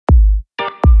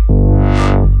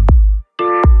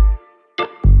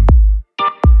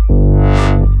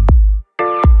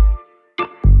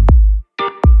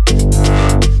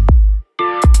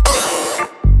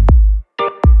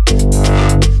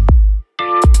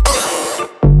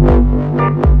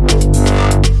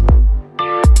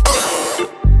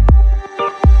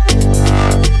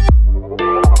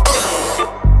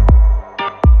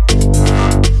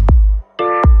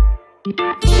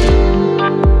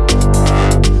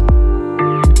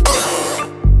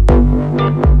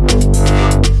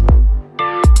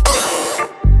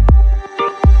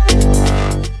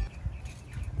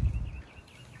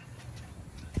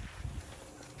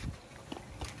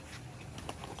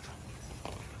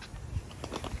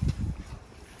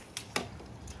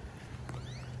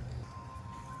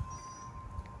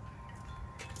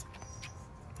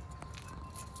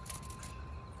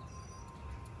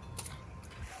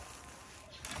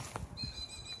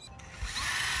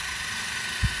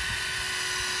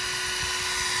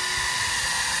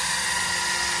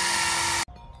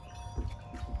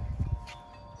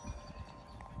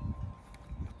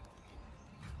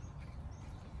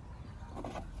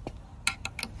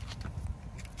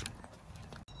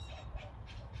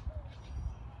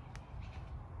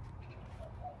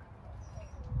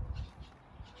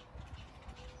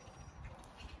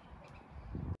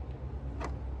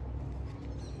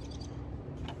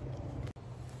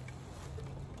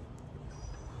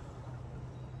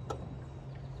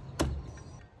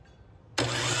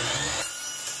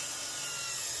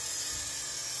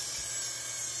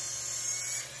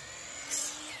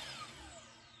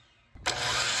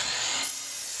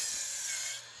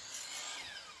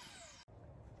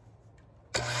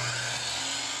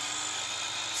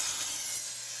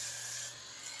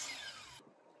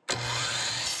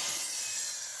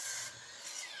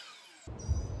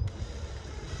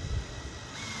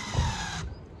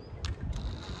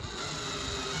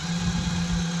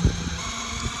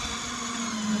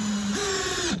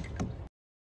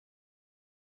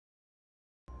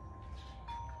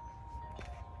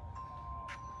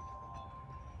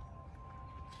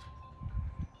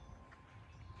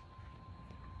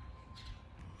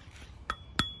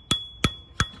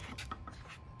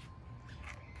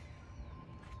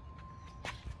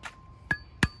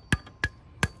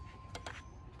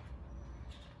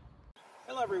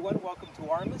everyone, welcome to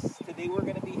Armis. Today we're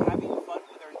going to be having fun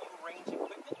with our new range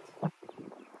equipment.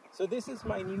 So this is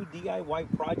my new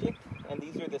DIY project, and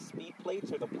these are the speed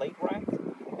plates or the plate rack.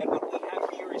 And what we have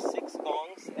here is 6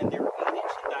 gongs, and they're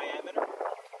 8-inch in diameter,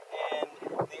 and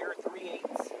they're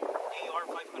 3/8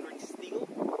 AR500 steel,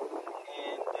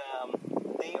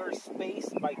 and they are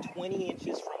spaced by 20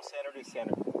 inches from center to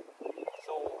center.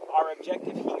 So our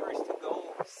objective here is to go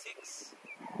 6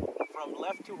 from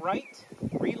left to right,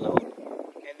 reload,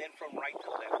 and then from right to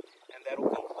left, and that'll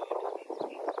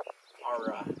conclude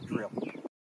our drill.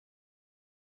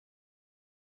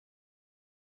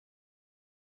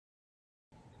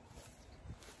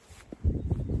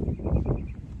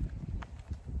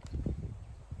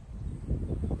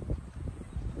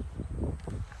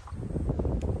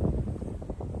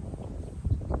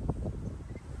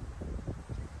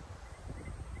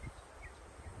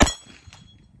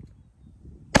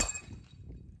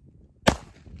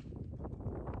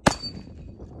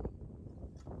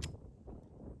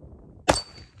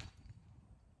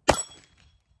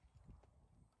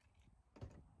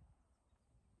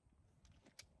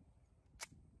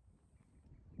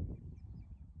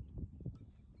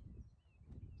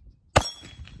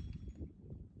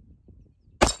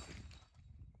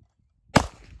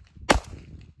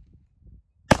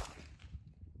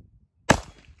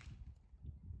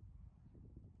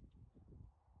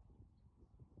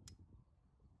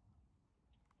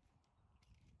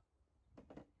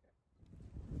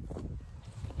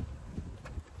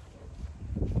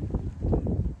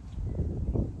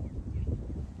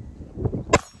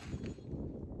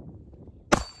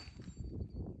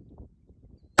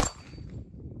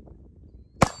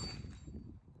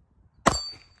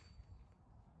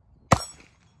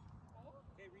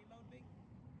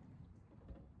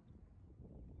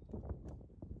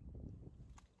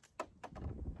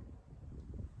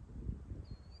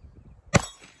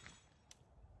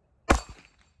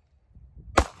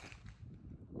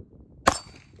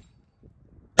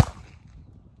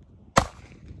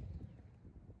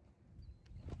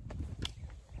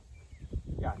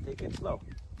 Yeah, take it slow.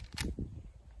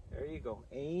 There you go.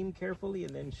 Aim carefully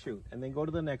and then shoot. And then go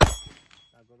to the next one.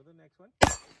 Now go to the next one.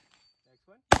 Next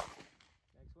one.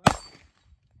 Next one.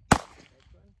 Next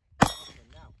one. Awesome.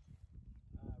 Now,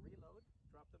 reload.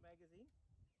 Drop the magazine.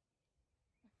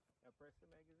 Now press the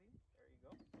magazine. There you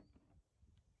go.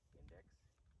 Index.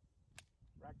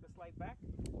 Rack the slide back.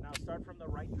 Now start from the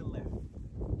right to left.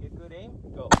 Get good aim.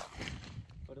 Go.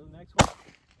 Go to the next one.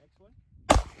 Next one.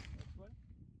 Next one.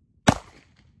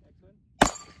 Next one.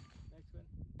 Next one.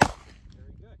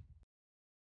 Very good.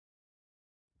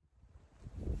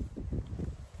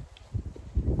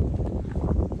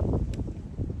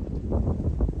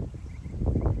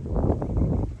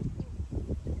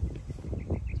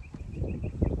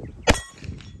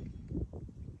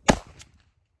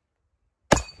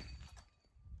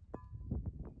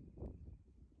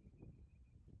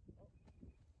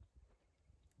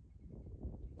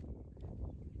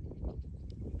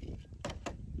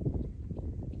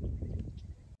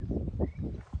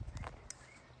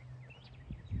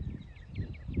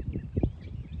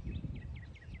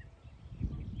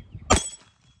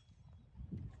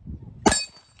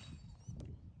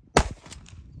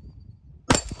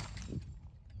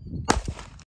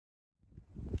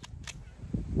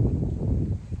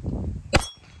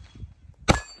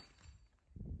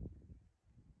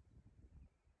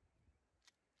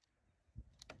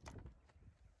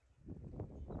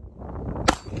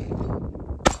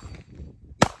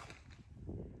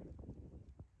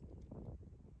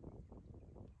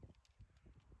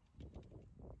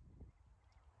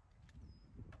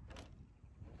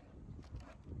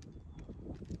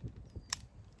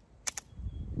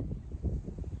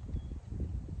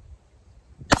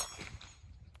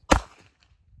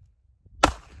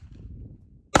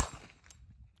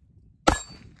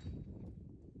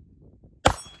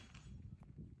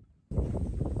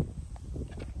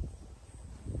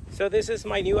 So this is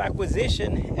my new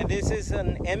acquisition, and this is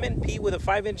an M&P with a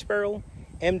 5-inch barrel,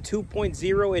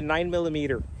 M2.0 and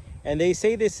 9mm. And they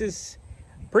say this is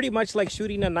pretty much like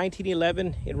shooting a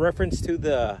 1911 in reference to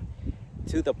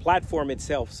the platform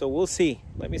itself. So we'll see.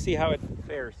 Let me see how it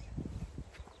fares.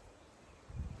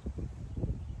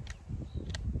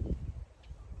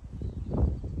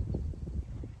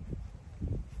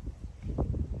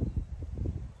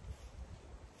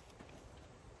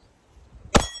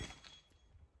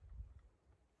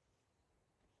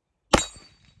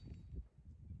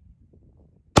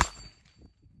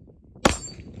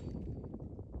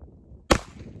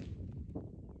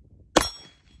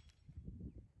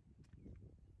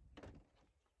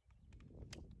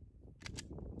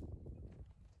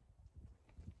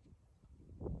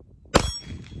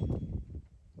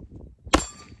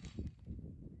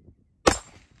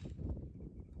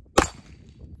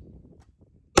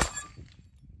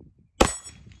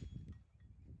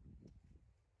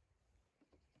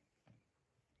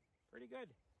 good.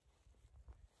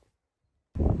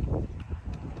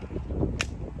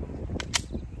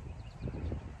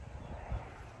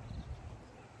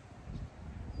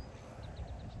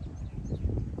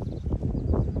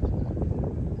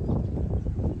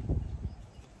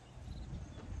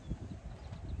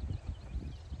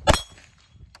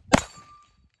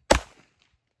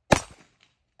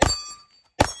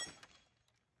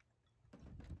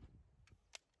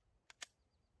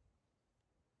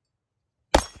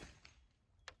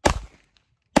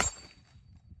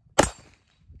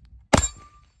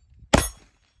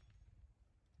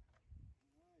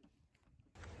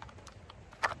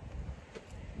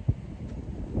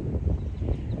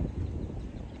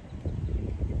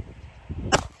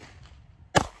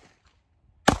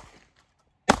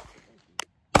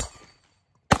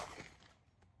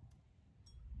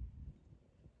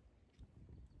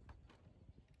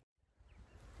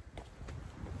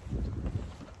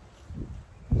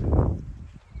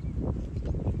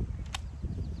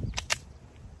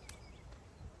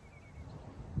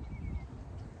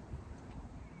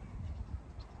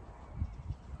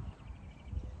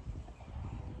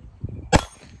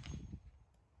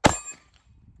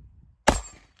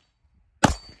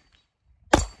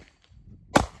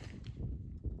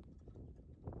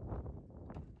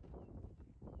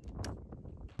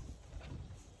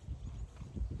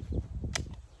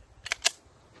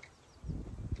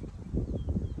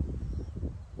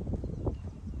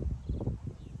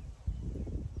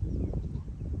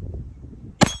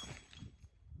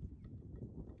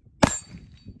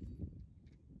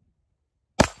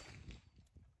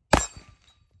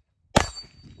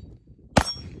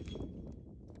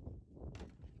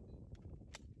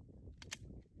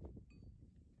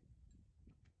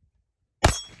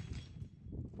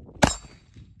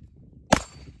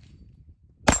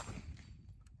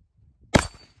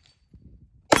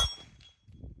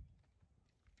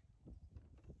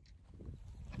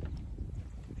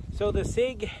 So the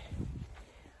SIG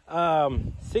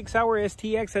 6-hour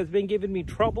STX has been giving me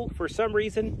trouble for some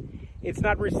reason. It's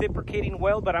not reciprocating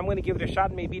well, but I'm going to give it a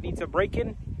shot. Maybe it needs a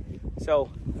break-in. So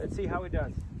let's see how it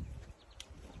does.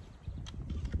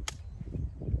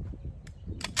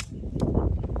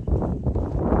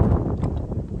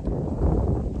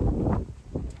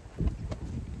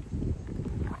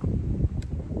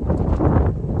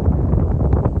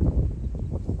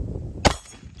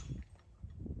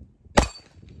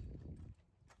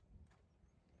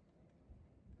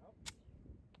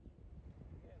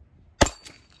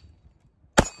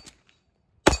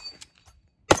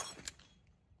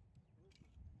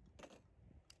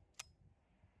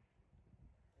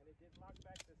 Did lock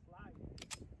back the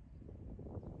slide.